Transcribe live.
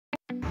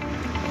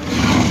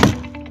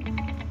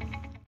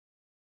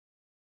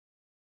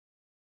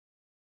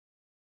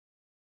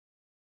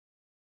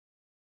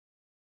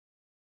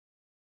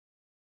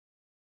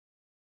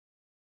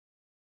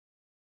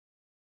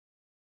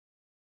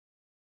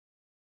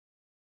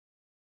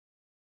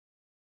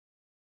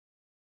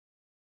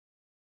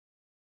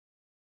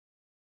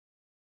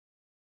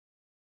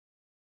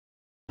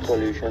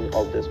solution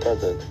of this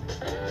puzzle.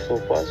 So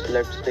first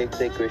let's take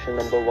the equation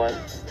number 1.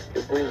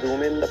 If we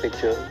zoom in the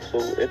picture, so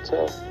it's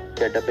a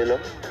caterpillar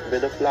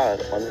with a flower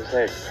on his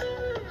head.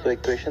 So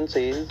equation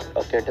says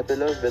a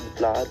caterpillar with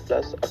flower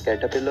plus a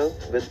caterpillar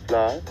with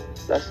flower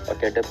plus a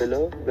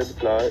caterpillar with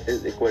flower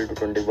is equal to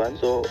 21.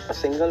 So a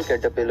single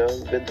caterpillar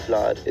with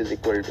flower is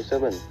equal to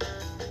 7.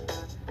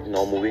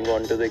 Now moving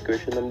on to the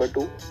equation number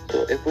 2.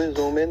 So if we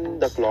zoom in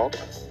the clock,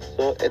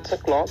 so it's a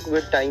clock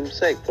with time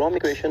 6. From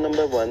equation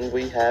number 1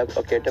 we have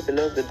a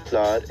caterpillar with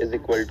flower is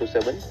equal to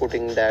 7.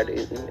 Putting that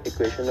in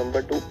equation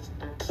number 2.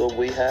 So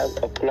we have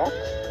a clock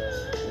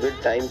with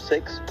time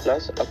 6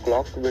 plus a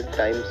clock with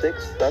time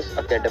 6 plus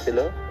a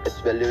caterpillar, its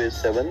value is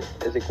 7,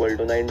 is equal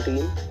to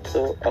 19.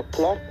 So a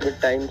clock with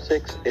time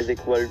 6 is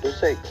equal to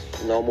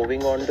 6. Now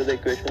moving on to the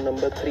equation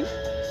number 3.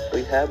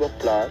 We have a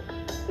flower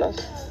plus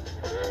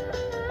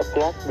a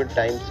clock with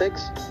time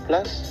 6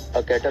 plus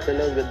a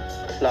caterpillar with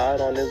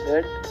flower on his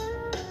head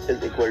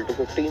is equal to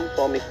 15.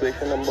 From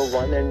equation number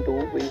 1 and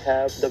 2 we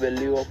have the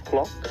value of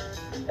clock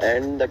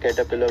and the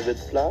caterpillar with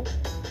flower.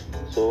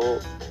 So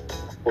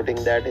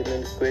putting that in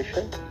an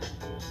equation,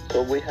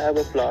 so we have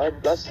a flower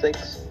plus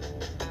 6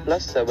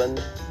 plus 7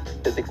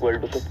 is equal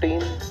to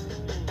 15.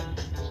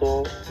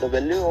 So the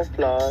value of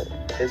flower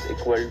is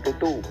equal to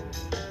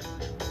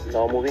 2.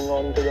 Now moving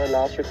on to the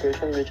last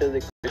equation, which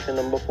is equation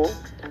number 4.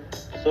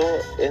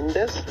 So in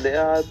this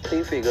there are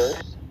 3 figures.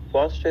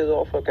 First is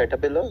of a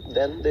caterpillar,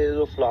 then there is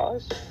a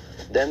flowers,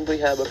 then we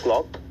have a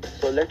clock.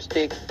 So let's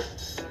take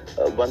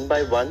one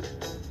by one.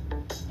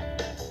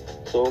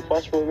 So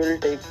first we will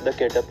take the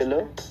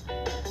caterpillar.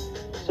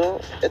 So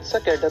it's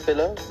a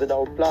caterpillar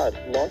without flower,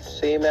 not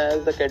same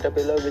as the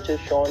caterpillar which is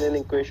shown in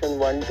equation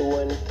 1, 2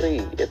 and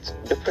 3. It's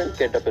different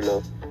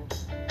caterpillar.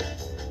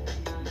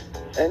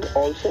 And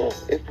also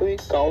if we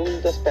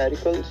count the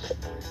spiracles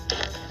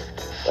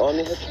on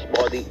its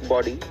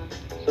body,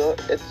 so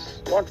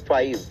it's not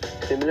 5,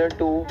 similar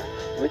to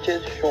which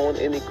is shown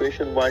in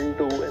equation 1,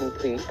 2 and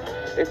 3.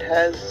 It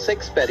has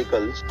 6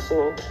 spiracles.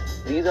 So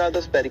these are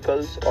the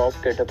spiracles of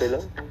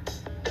caterpillar.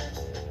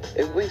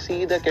 If we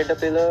see the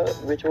caterpillar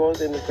which was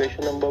in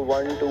equation number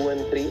 1, 2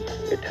 and 3,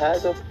 it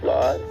has a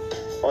flower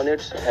on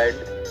its head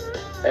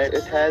and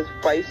it has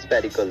 5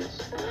 spiracles.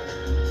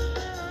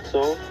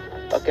 So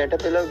a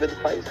caterpillar with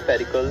 5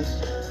 spiracles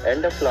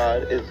and a flower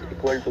is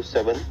equal to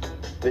 7,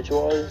 which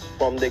was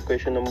from the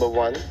equation number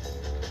 1.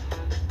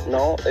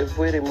 Now if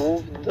we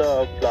remove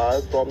the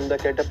flower from the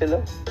caterpillar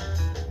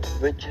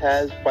which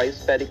has 5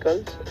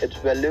 spiracles, its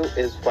value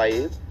is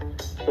 5.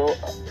 So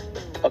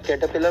a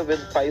caterpillar with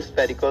 5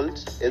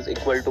 spiracles is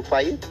equal to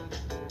 5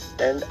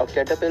 and a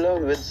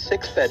caterpillar with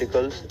 6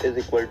 spiracles is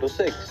equal to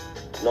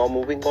 6. Now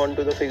moving on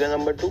to the figure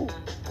number 2.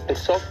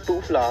 It's of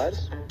 2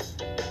 flowers.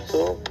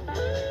 So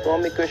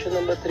from equation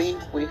number 3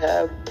 we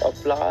have a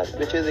flower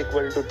which is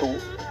equal to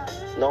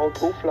 2. Now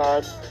 2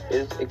 flowers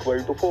is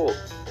equal to 4.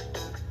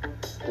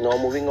 Now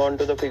moving on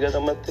to the figure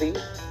number 3.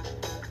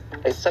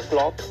 It's a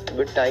clock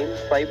with time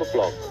 5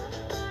 o'clock.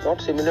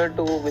 Not similar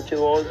to which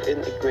was in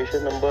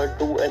equation number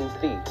 2 and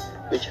 3,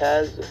 which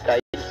has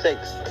time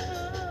 6.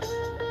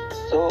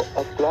 So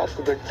a clock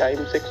with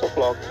time 6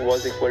 o'clock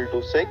was equal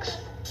to 6.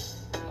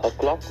 A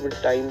clock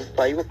with time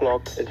 5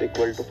 o'clock is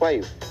equal to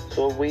 5.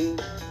 So we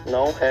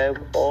now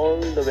have all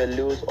the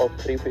values of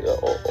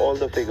all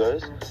the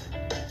figures.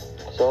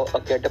 So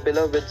a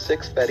caterpillar with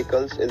 6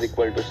 spiracles is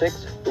equal to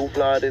 6. 2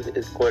 flowers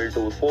is equal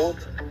to 4.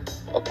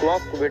 A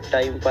clock with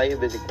time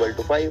 5 is equal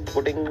to 5.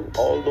 Putting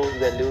all those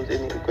values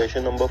in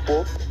equation number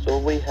 4. So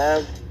we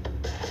have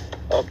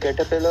a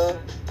caterpillar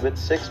with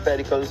 6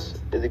 spiracles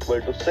is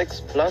equal to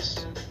 6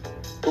 plus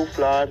 2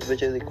 flowers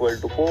which is equal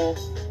to 4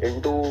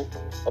 into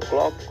a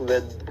clock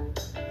with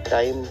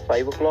time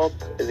 5 o'clock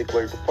is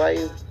equal to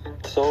 5.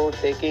 So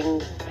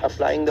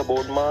applying the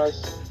board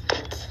mass.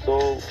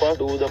 So first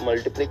do the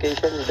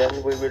multiplication,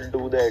 then we will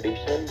do the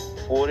addition.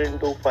 4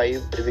 into 5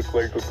 is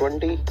equal to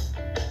 20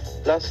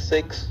 plus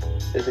 6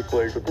 is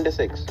equal to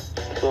 26.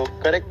 So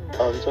correct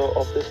answer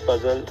of this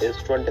puzzle is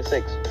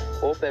 26.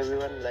 Hope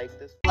everyone liked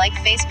this. Like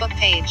Facebook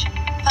page,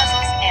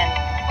 puzzles and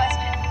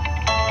questions.